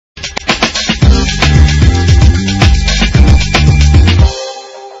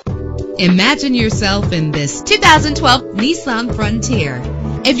Imagine yourself in this 2012 Nissan Frontier.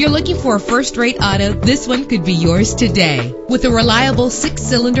 If you're looking for a first-rate auto, this one could be yours today. With a reliable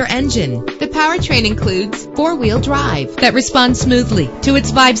 6-cylinder engine, the powertrain includes 4-wheel drive that responds smoothly to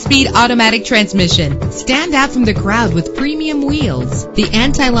its 5-speed automatic transmission. Stand out from the crowd with premium wheels. The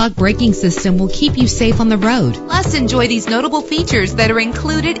anti-lock braking system will keep you safe on the road. Plus, enjoy these notable features that are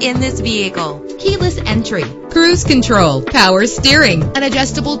included in this vehicle: keyless entry, cruise control, power steering, an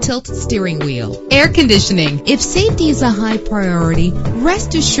adjustable tilt steering wheel, air conditioning. If safety is a high priority,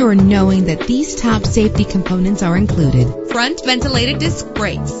 rest assured knowing that these top safety components are included: front ventilated disc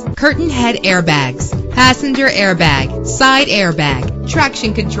brakes, curtain head airbags, passenger airbag, side airbag,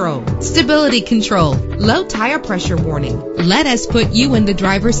 traction control, stability control, low tire pressure warning. Let us put you in the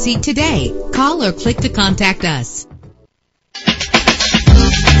driver's seat today. Call or click to contact us.